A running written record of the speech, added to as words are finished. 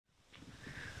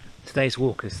Today's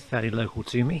walk is fairly local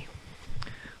to me.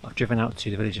 I've driven out to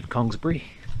the village of Congresbury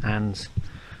and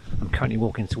I'm currently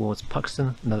walking towards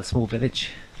Puxton, another small village,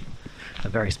 a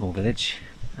very small village,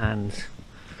 and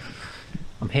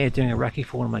I'm here doing a recce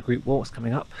for one of my group walks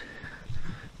coming up.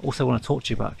 Also want to talk to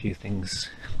you about a few things.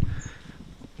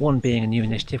 One being a new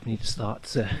initiative we need to start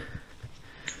to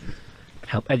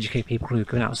help educate people who are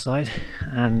going outside,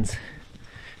 and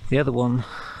the other one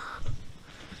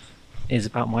is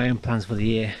about my own plans for the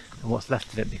year and what's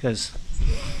left of it, because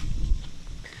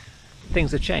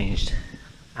things have changed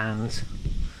and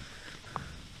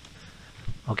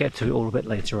I'll get to it all a bit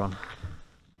later on.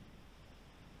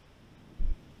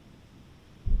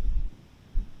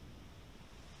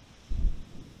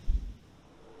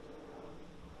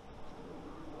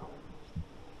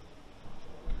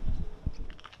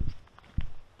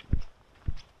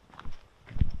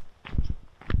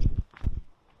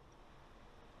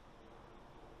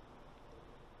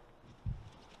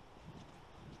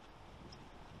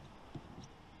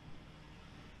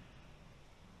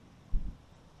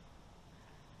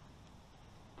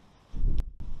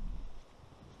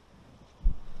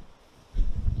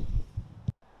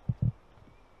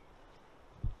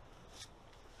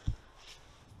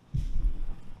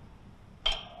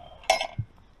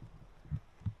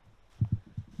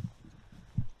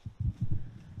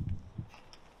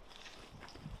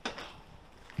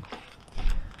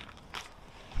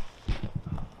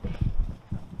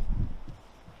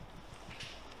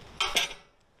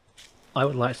 I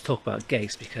would like to talk about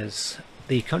gates, because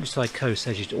the countryside code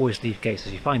says you should always leave gates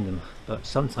as you find them, but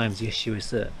sometimes the issue is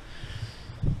that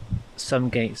some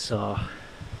gates they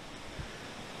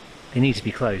need to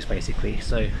be closed basically.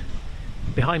 So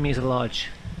behind me is a large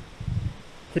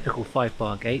typical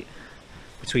 5-bar gate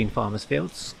between farmers'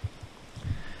 fields,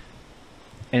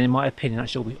 and in my opinion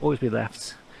that should always be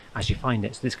left as you find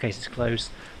it. So this case it's closed,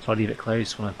 so I leave it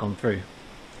closed when I've gone through.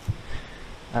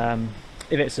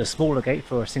 If it's a smaller gate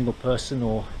for a single person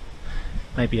or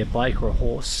maybe a bike or a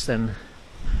horse, then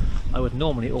I would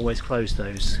normally always close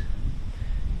those.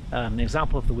 An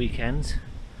example of the weekend,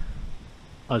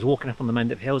 I was walking up on the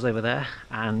Meetup hills over there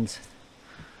and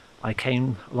I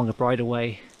came along a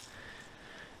bridleway.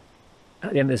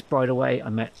 At the end of this bridleway I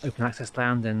met open access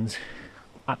land, and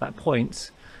at that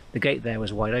point the gate there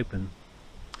was wide open.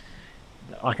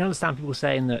 I can understand people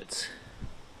saying that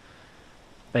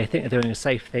they think they're doing a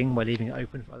safe thing by leaving it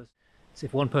open for others. So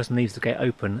if one person leaves the gate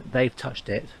open, they've touched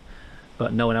it,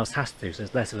 but no one else has to, so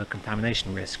there's less of a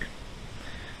contamination risk.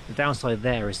 The downside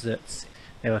there is that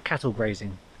there were cattle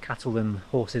grazing, cattle and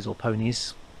horses or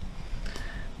ponies.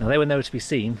 Now they were nowhere to be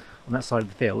seen on that side of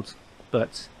the field,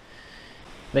 but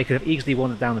they could have easily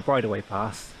wandered down the bridleway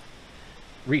path,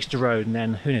 reached the road, and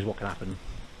then who knows what could happen.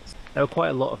 There were quite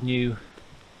a lot of new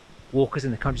walkers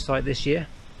in the countryside this year.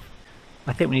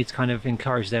 I think we need to kind of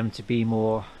encourage them to be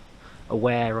more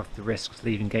aware of the risks of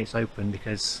leaving gates open,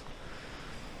 because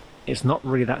it's not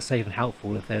really that safe and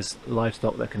helpful if there's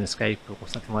livestock that can escape or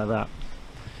something like that.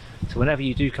 So whenever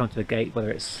you do come to a gate,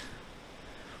 whether it's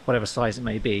whatever size it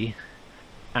may be,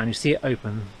 and you see it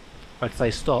open, I'd say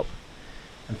stop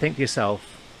and think to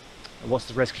yourself, what's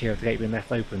the risk here of the gate being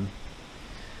left open?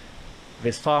 If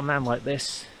it's farmland like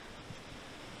this,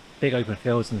 big open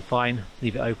fields, then fine,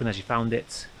 leave it open as you found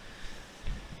it.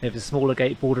 If it's a smaller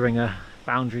gate bordering a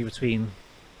boundary between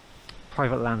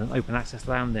private land and open access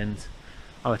land, then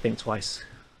I would think twice.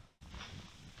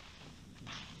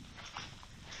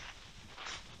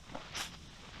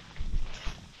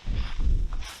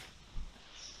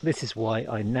 This is why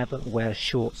I never wear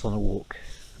shorts on a walk.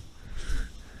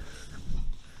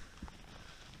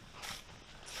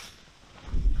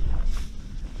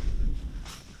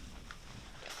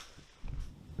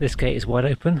 This gate is wide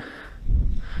open,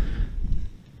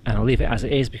 and I'll leave it as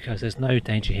it is because there's no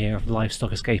danger here of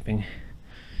livestock escaping.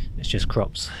 It's just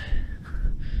crops.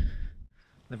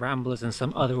 The Ramblers and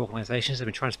some other organisations have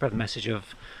been trying to spread the message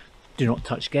of do not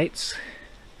touch gates.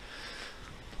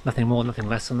 Nothing more, nothing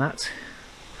less than that.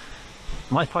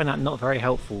 I find that not very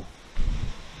helpful,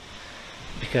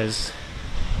 because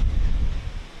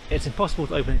it's impossible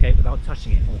to open a gate without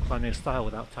touching it, or climbing a stile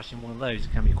without touching one of those.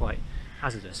 It can be quite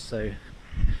hazardous. So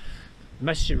the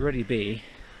message should really be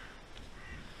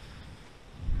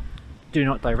do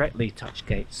not directly touch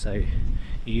gates. So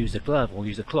you use a glove or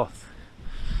use a cloth,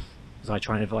 as I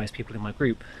try and advise people in my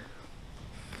group.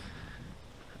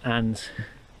 And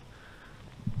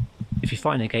if you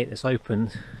find a gate that's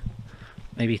open,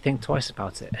 maybe think twice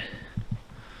about it.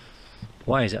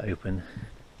 Why is it open?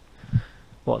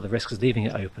 What are the risks of leaving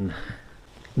it open?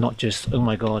 Not just, oh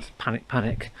my god, panic,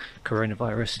 panic,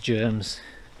 coronavirus, germs,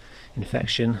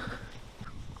 infection.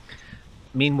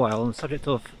 Meanwhile, on the subject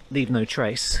of leave no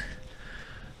trace,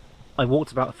 I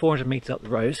walked about 400 metres up the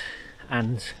road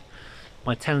and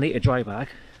my 10-litre dry bag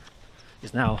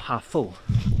is now half full.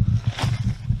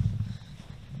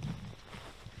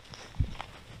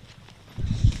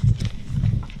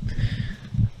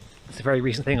 It's a very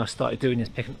recent thing I've started doing, is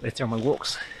picking up litter on my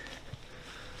walks.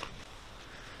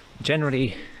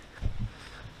 Generally,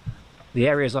 the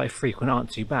areas I frequent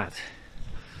aren't too bad.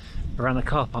 Around the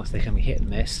car parks they can be hit and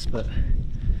miss, but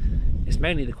it's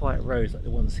mainly the quiet roads like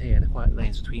the ones here, the quiet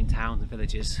lanes between towns and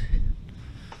villages.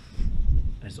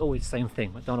 And it's always the same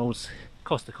thing: McDonald's,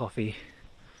 Costa Coffee,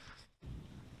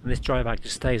 and this dry bag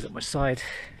just stays at my side,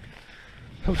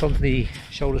 hooked onto the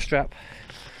shoulder strap.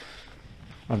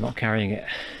 I'm not carrying it.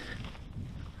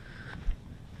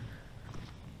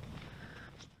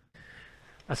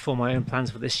 As for my own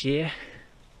plans for this year,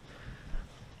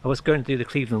 I was going to do the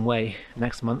Cleveland Way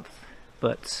next month,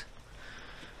 but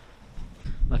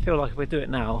I feel like if we do it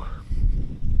now,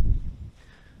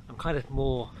 I'm kind of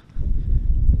more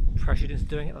pressured into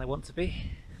doing it than I want to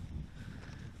be.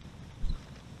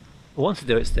 I want to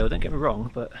do it still, don't get me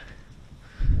wrong, but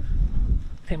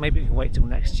I think maybe we can wait till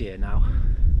next year now.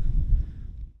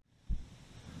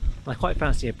 I quite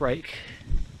fancy a break.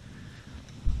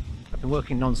 I've been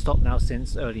working non-stop now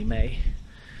since early May,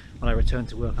 when I returned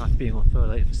to work after being on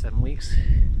furlough for 7 weeks.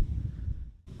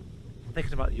 I'm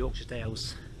thinking about the Yorkshire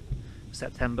Dales for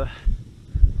September,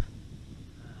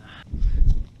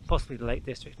 possibly the Lake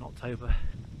District in October,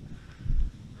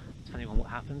 depending on what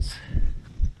happens,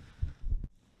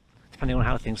 depending on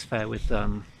how things fare with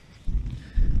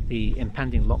the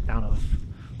impending lockdown of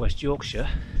West Yorkshire,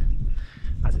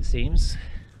 as it seems.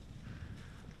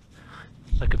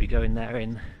 I could be going there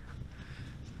in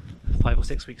 5 or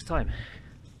 6 weeks' time.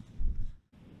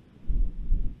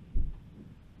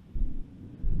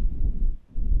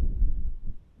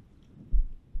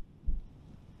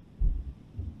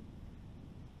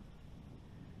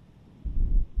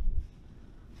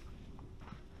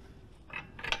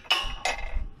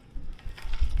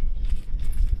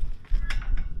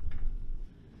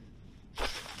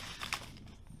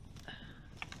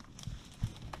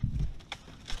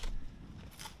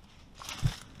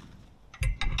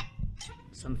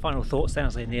 Some final thoughts then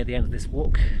as I near the end of this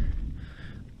walk.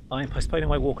 I'm postponing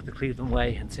my walk at the Cleveland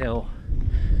Way until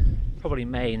probably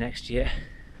May next year.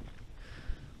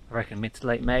 I reckon mid to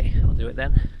late May I'll do it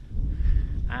then.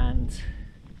 And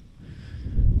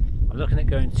I'm looking at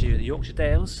going to the Yorkshire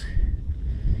Dales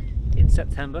in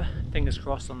September, fingers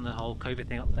crossed on the whole COVID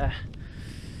thing up there.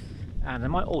 And I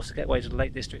might also get away to the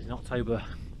Lake District in October.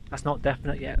 That's not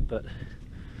definite yet, but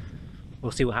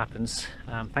we'll see what happens.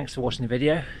 Thanks for watching the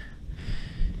video.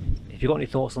 If you've got any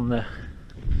thoughts on the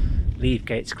leave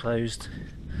gates closed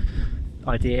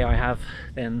idea I have,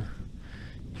 then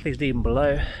please leave them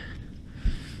below.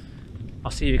 I'll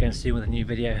see you again soon with a new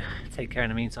video. Take care in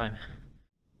the meantime.